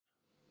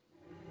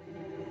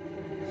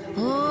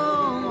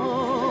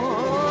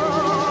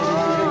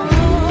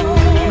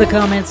The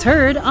comments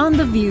heard on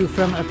The View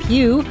from a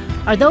Pew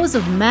are those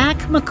of Mac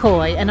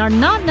McKoy and are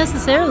not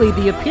necessarily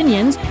the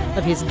opinions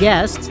of his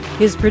guests,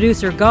 his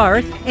producer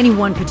Garth, any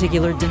one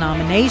particular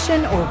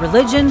denomination or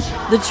religion,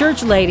 the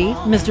church lady,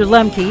 Mr.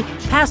 Lemke,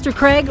 Pastor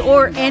Craig,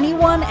 or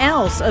anyone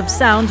else of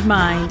sound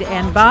mind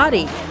and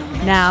body.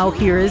 Now,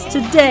 here is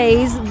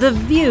today's The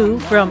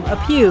View from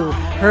a Pew,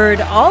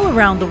 heard all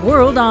around the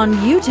world on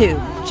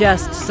YouTube.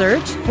 Just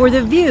search for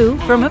The View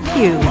from a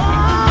Pew.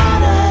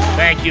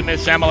 Thank you,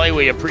 Miss Emily.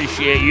 We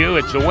appreciate you.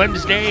 It's a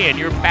Wednesday, and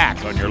you're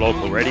back on your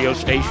local radio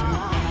station,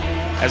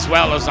 as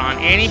well as on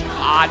any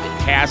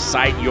podcast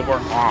site you're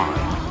on.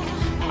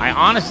 I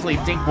honestly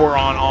think we're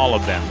on all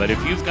of them, but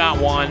if you've got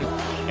one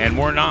and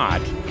we're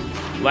not,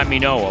 let me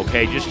know,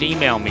 okay? Just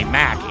email me,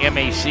 Mac,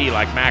 M-A-C,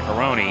 like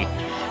macaroni,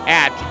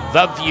 at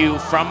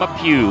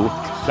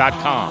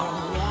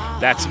theviewfromapew.com.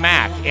 That's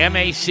Mac,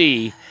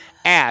 M-A-C,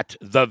 at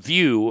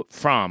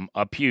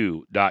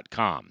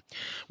theviewfromapew.com.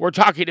 We're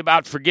talking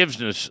about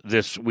forgiveness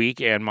this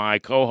week, and my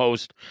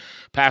co-host,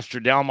 Pastor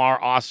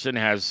Delmar Austin,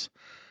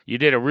 you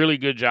did a really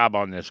good job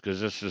on this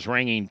because this is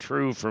ringing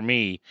true for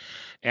me.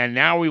 And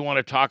now we want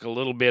to talk a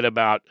little bit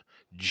about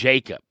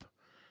Jacob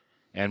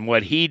and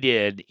what he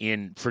did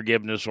in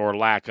forgiveness or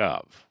lack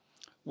of.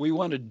 We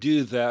want to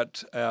do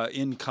that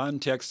in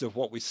context of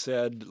what we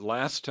said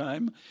last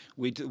time.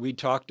 We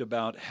talked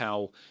about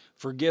how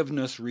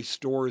forgiveness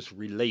restores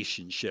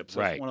relationships.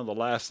 That's right. One of the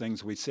last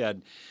things we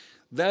said.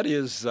 That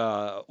is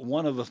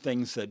one of the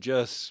things that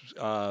just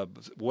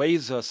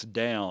weighs us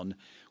down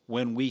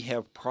when we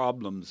have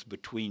problems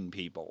between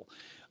people.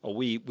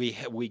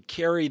 We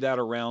carry that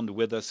around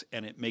with us,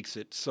 and it makes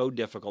it so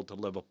difficult to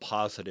live a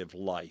positive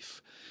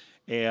life.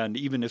 And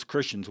even as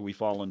Christians, we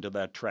fall into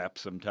that trap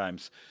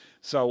sometimes.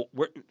 So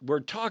we're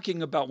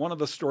talking about one of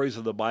the stories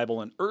of the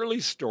Bible, an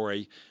early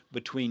story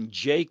between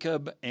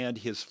Jacob and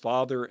his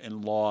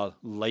father-in-law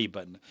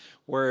Laban,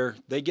 where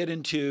they get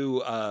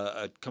into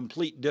a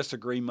complete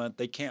disagreement.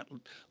 They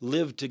can't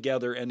live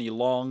together any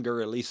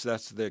longer. At least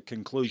that's the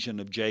conclusion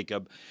of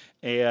Jacob.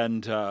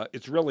 And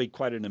it's really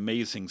quite an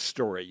amazing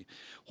story.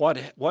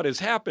 What has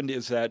happened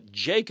is that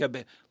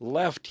Jacob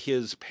left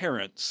his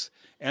parents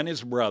and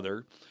his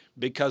brother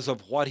because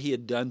of what he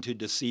had done to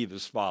deceive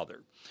his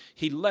father.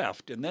 He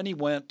left, and then he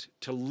went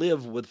to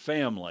live with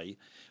family,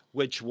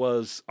 which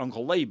was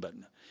Uncle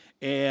Laban.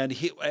 And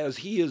as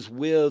he is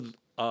with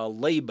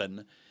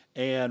Laban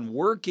and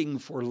working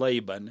for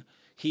Laban,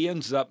 he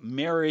ends up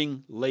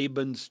marrying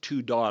Laban's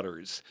two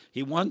daughters.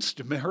 He wants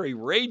to marry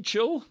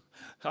Rachel.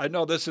 I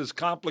know this is a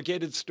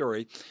complicated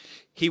story.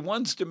 He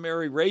wants to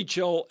marry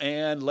Rachel,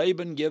 and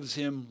Laban gives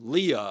him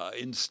Leah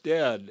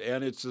instead.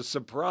 And it's a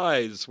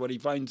surprise when he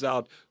finds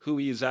out who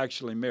he's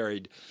actually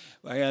married.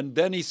 And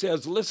then he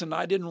says, listen,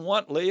 I didn't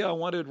want Leah, I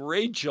wanted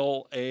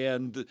Rachel.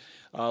 And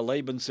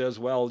Laban says,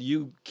 well,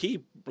 you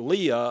keep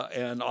Leah,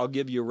 and I'll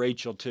give you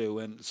Rachel too.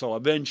 And so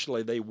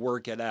eventually they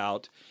work it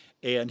out,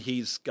 and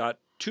he's got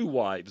two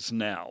wives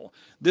now.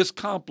 This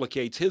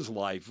complicates his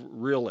life,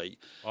 really.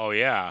 Oh,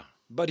 yeah.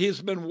 But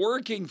he's been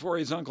working for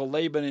his Uncle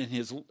Laban, and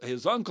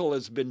his uncle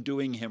has been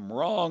doing him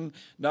wrong,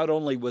 not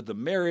only with the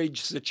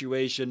marriage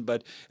situation,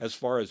 but as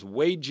far as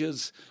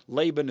wages.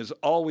 Laban has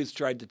always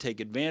tried to take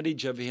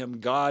advantage of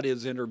him. God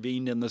has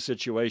intervened in the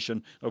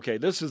situation. Okay,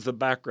 this is the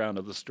background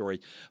of the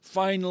story.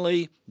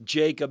 Finally,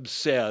 Jacob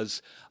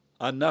says,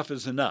 enough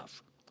is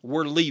enough.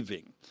 We're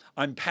leaving.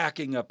 I'm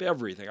packing up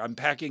everything. I'm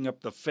packing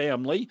up the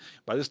family.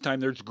 By this time,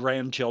 there's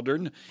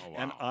grandchildren. Oh, wow.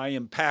 And I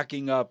am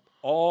packing up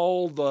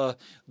all the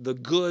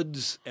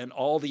goods and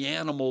all the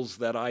animals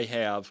that I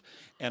have,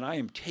 and I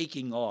am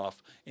taking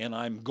off, and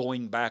I'm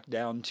going back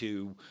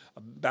to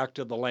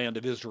the land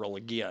of Israel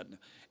again.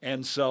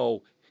 And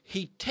so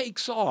he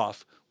takes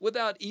off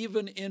without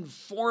even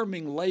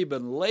informing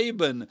Laban.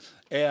 Laban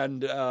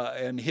and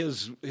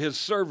his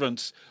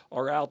servants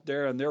are out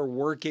there, and they're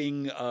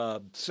working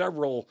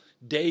several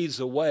days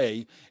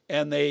away,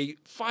 and they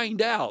find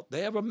out,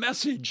 they have a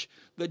message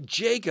that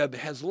Jacob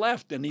has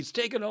left, and he's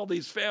taken all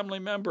these family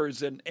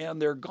members, and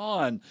they're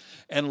gone.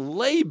 And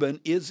Laban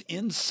is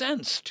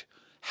incensed.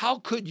 How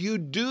could you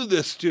do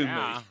this to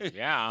me?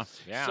 Yeah.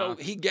 So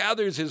he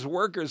gathers his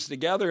workers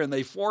together, and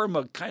they form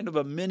a kind of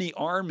a mini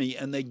army,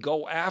 and they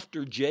go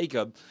after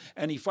Jacob.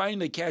 And he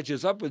finally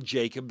catches up with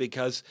Jacob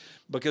because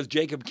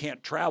Jacob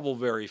can't travel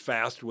very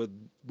fast with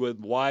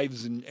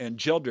wives and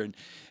children.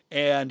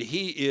 And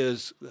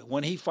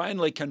when he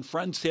finally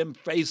confronts him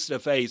face to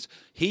face,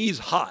 he's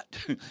hot.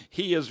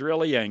 He is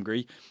really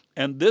angry.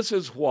 And this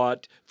is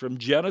what, from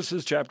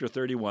Genesis chapter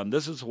 31,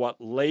 this is what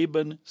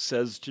Laban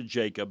says to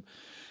Jacob.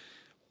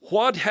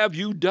 What have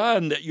you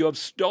done that you have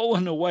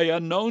stolen away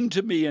unknown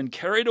to me and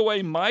carried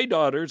away my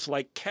daughters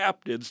like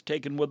captives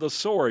taken with a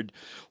sword?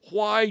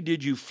 Why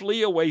did you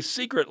flee away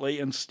secretly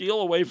and steal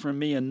away from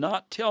me and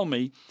not tell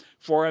me?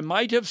 For I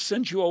might have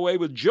sent you away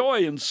with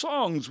joy and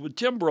songs, with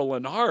timbrel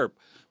and harp.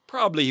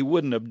 Probably he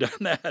wouldn't have done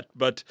that,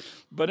 but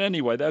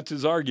anyway, that's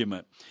his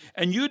argument.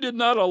 And you did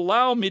not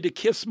allow me to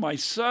kiss my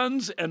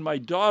sons and my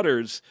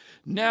daughters.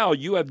 Now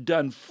you have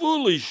done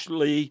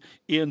foolishly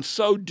in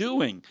so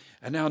doing.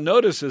 And now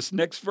notice this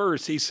next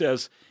verse. He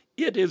says,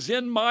 it is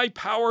in my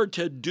power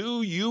to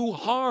do you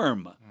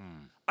harm.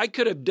 I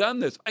could have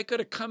done this. I could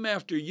have come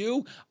after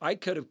you. I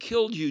could have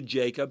killed you,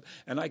 Jacob,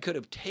 and I could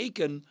have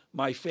taken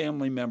my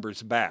family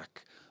members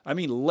back. I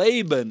mean,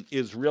 Laban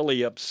is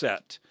really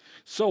upset.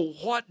 So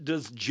what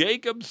does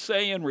Jacob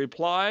say in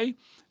reply?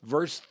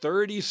 Verse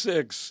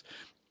 36,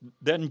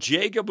 then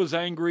Jacob was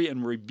angry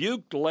and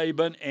rebuked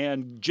Laban,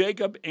 and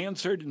Jacob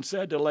answered and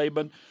said to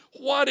Laban,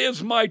 what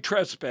is my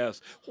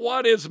trespass?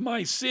 What is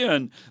my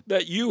sin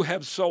that you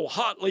have so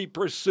hotly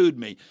pursued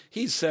me?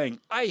 He's saying,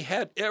 I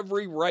had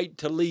every right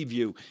to leave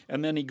you.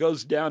 And then he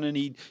goes down and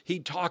he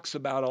talks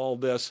about all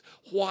this,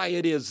 why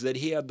it is that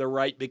he had the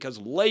right, because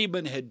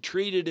Laban had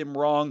treated him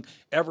wrong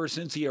ever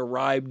since he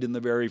arrived in the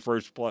very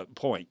first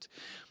point.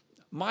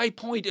 My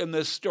point in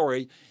this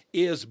story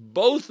is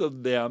both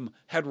of them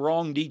had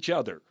wronged each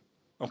other.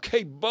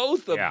 Okay,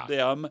 both of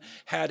them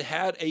had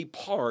a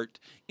part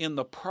in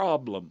the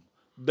problem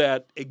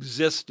that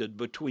existed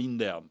between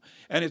them.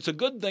 And it's a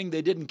good thing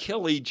they didn't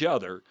kill each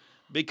other,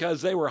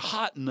 because they were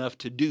hot enough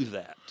to do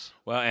that.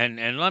 Well,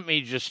 and let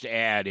me just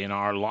add, in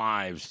our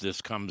lives,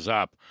 this comes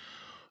up.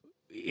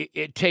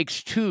 It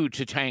takes two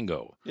to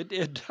tango.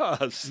 It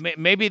does.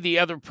 Maybe the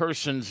other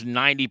person's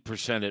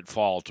 90% at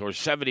fault or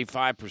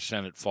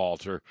 75% at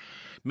fault, or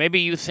maybe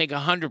you think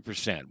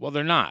 100%. Well,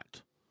 they're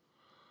not.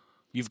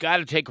 You've got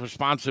to take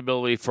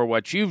responsibility for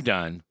what you've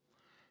done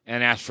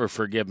and ask for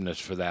forgiveness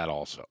for that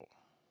also.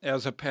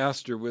 As a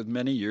pastor with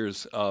many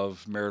years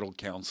of marital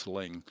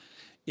counseling,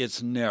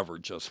 it's never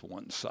just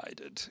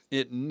one-sided.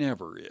 It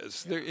never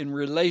is. In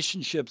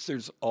relationships,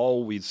 there's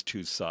always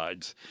two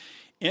sides.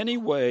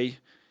 Anyway,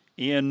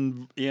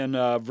 in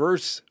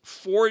verse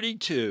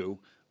 42,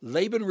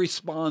 Laban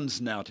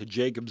responds now to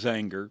Jacob's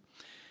anger.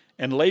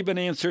 And Laban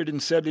answered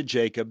and said to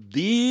Jacob,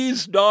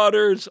 these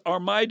daughters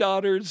are my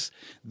daughters.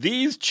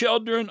 These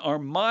children are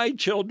my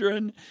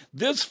children.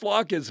 This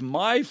flock is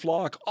my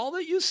flock. All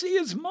that you see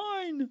is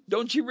mine.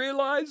 Don't you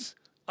realize?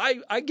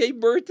 I gave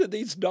birth to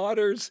these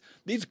daughters.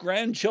 These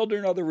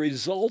grandchildren are the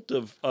result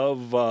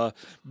of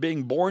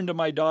being born to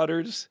my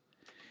daughters.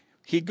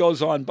 He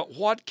goes on, but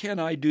what can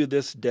I do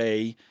this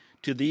day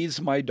to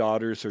these my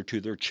daughters, or to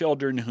their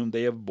children whom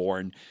they have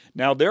borne?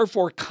 Now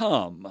therefore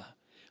come,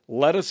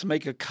 let us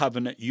make a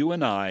covenant, you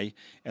and I,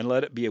 and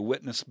let it be a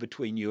witness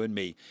between you and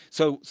me.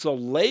 So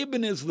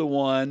Laban is the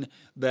one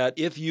that,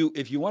 if you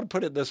want to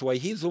put it this way,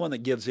 he's the one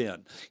that gives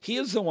in. He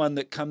is the one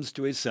that comes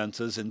to his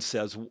senses and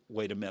says,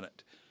 wait a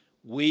minute,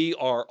 we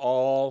are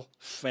all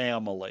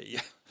family.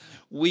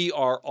 We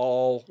are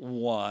all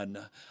one.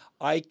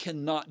 I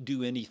cannot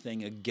do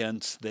anything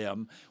against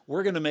them.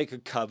 We're going to make a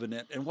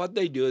covenant. And what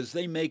they do is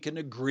they make an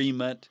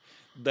agreement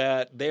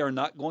that they are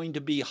not going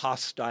to be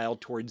hostile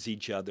towards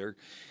each other.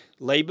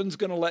 Laban's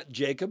going to let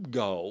Jacob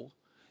go.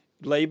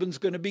 Laban's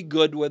going to be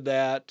good with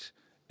that,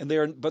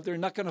 but they're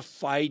not going to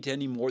fight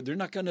anymore. They're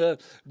not going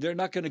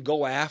to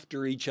go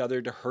after each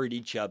other to hurt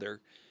each other.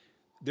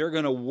 They're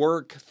going to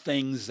work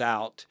things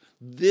out.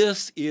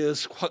 This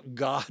is what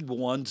God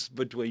wants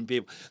between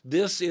people.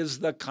 This is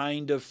the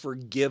kind of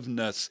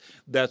forgiveness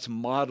that's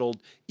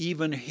modeled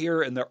even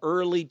here in the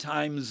early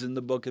times in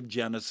the book of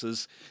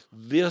Genesis.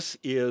 This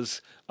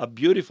is a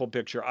beautiful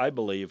picture, I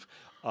believe,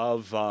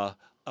 of a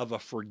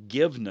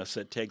forgiveness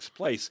that takes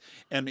place.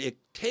 And it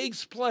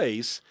takes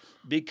place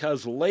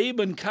because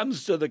Laban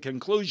comes to the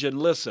conclusion,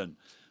 listen,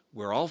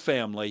 we're all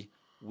family.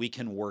 We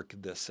can work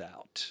this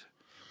out.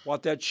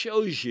 What that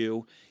shows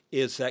you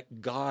is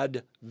that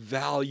God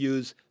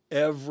values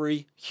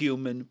every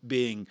human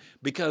being.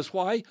 Because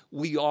why?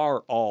 We are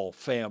all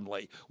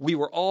family. We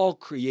were all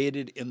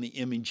created in the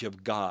image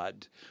of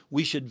God.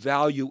 We should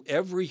value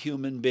every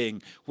human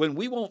being. When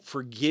we won't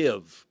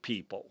forgive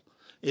people,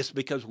 it's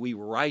because we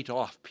write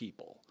off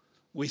people.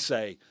 We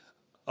say,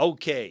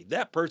 okay,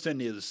 that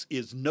person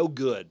is no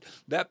good.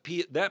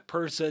 That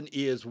person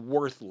is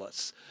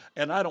worthless.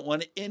 And I don't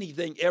want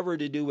anything ever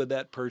to do with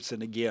that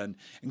person again.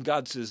 And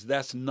God says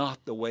that's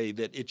not the way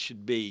that it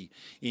should be.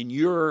 In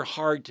your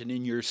heart and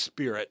in your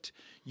spirit,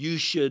 you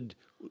should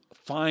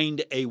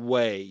find a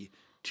way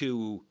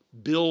to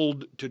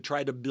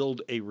try to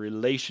build a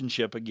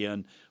relationship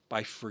again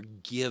by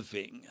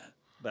forgiving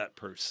that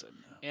person.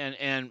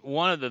 And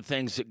one of the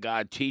things that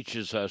God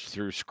teaches us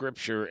through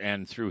Scripture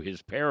and through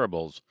his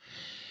parables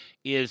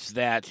is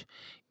that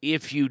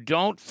if you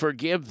don't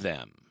forgive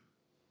them,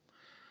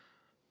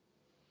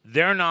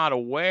 they're not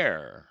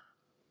aware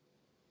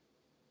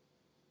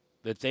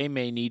that they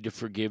may need to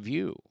forgive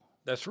you.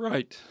 That's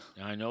right.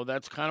 I know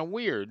that's kind of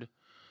weird.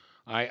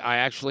 I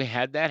actually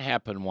had that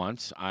happen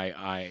once.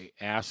 I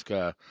asked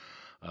a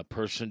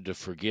person to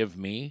forgive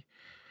me,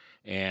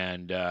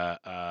 and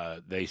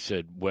they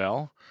said,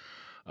 well,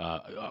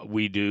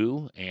 we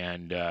do.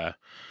 And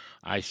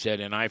I said,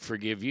 and I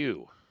forgive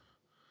you.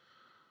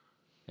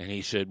 And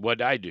he said,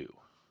 what'd I do?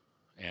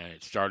 And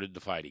it started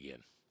the fight again.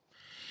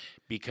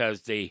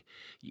 because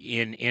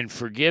in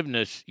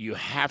forgiveness, you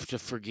have to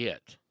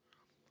forget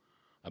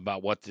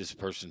about what this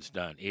person's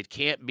done. It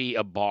can't be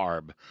a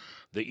barb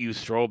that you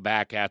throw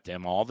back at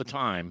them all the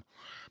time,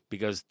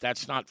 because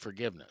that's not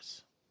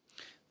forgiveness.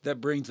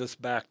 That brings us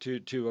back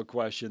to a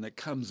question that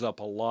comes up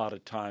a lot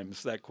of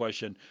times, that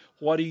question,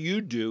 what do you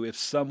do if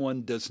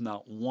someone does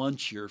not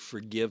want your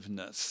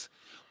forgiveness?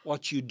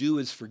 What you do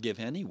is forgive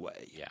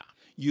anyway. Yeah.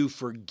 You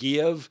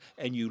forgive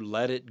and you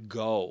let it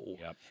go.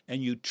 Yep.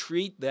 And you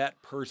treat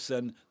that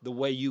person the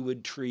way you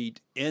would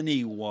treat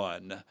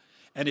anyone.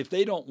 And if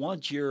they don't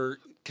want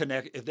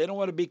if they don't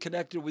want to be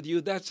connected with you,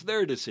 that's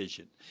their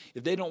decision.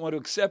 If they don't want to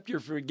accept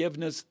your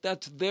forgiveness,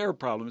 that's their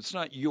problem. It's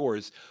not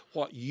yours.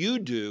 What you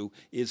do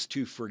is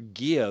to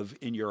forgive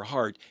in your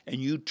heart,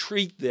 and you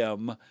treat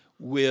them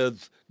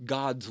with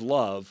God's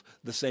love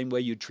the same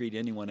way you treat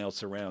anyone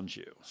else around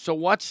you. So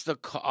what's the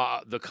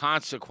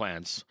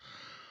consequence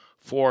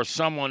for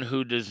someone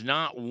who does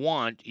not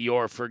want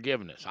your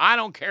forgiveness? I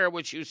don't care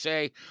what you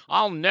say.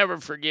 I'll never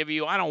forgive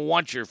you. I don't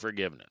want your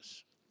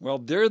forgiveness. Well,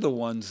 they're the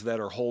ones that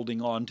are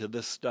holding on to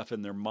this stuff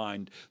in their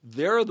mind.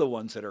 They're the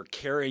ones that are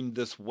carrying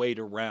this weight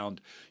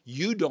around.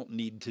 You don't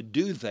need to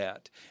do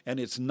that. And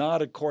it's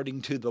not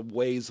according to the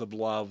ways of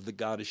love that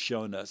God has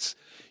shown us.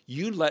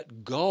 You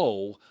let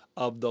go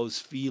of those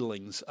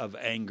feelings of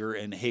anger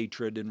and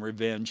hatred and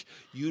revenge.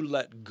 You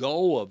let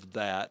go of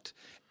that,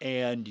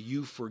 and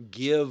you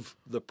forgive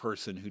the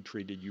person who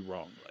treated you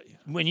wrongly.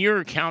 When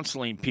you're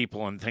counseling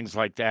people and things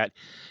like that,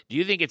 do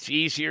you think it's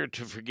easier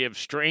to forgive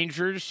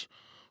strangers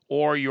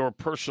or your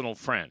personal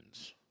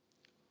friends?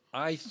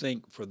 I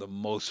think for the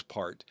most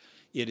part,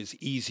 it is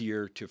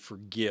easier to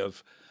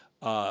forgive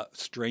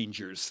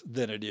strangers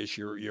than it is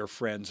your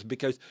friends,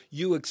 because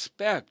you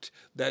expect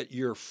that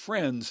your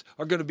friends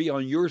are going to be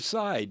on your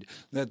side,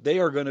 that they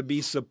are going to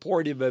be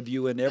supportive of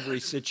you in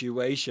every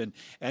situation.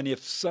 And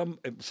if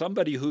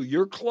somebody who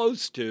you're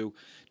close to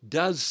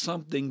does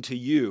something to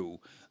you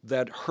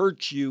that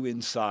hurts you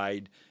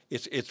inside,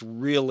 it's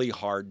really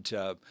hard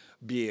to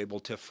be able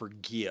to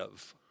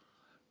forgive.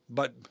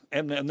 But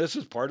and this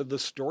is part of the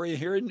story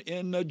here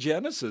in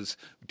Genesis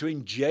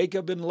between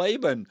Jacob and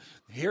Laban.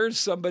 Here's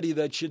somebody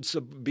that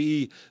should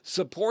be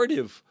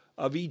supportive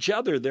of each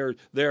other,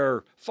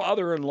 their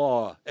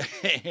father-in-law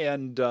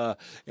and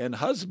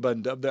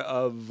husband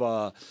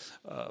or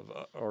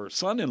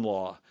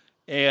son-in-law.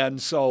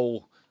 And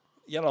so,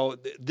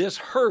 this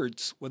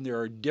hurts when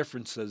there are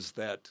differences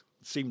that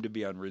seem to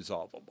be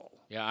unresolvable.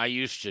 Yeah, I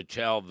used to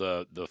tell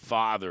the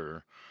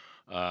father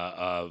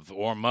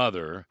or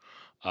mother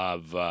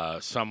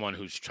of someone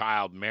whose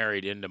child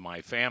married into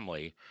my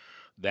family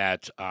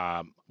that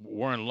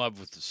we're in love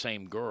with the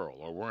same girl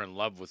or we're in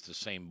love with the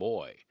same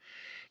boy.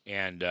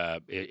 And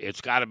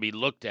it's got to be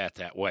looked at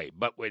that way.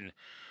 But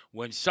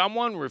when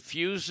someone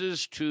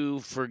refuses to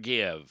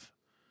forgive,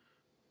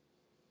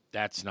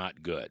 that's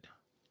not good,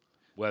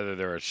 whether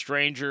they're a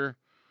stranger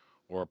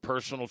or a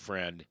personal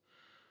friend,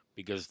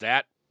 because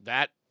that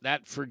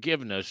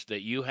forgiveness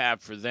that you have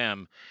for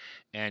them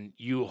and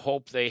you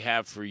hope they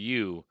have for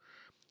you,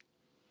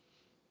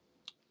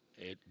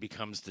 it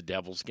becomes the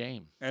devil's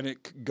game. And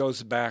it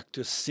goes back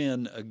to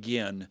sin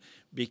again,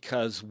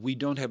 because we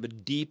don't have a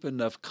deep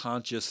enough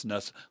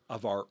consciousness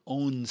of our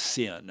own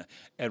sin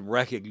and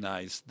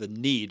recognize the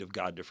need of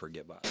God to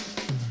forgive us.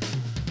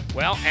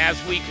 Well,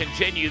 as we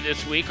continue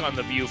this week on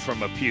The View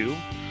from a Pew,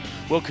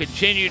 we'll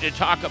continue to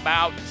talk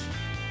about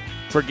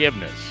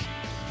forgiveness.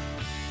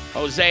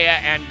 Hosea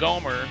and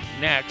Gomer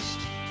next.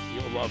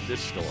 You'll love this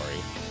story.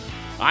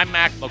 I'm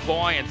Mac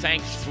McKoy, and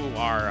thanks to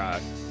our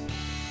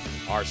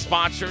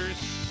sponsors,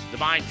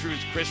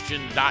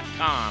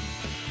 DivineTruthChristian.com.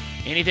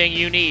 Anything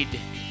you need,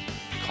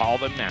 call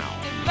them now.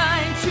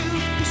 Divine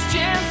Truth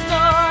Christian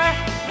Store,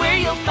 where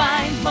you'll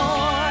find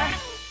more.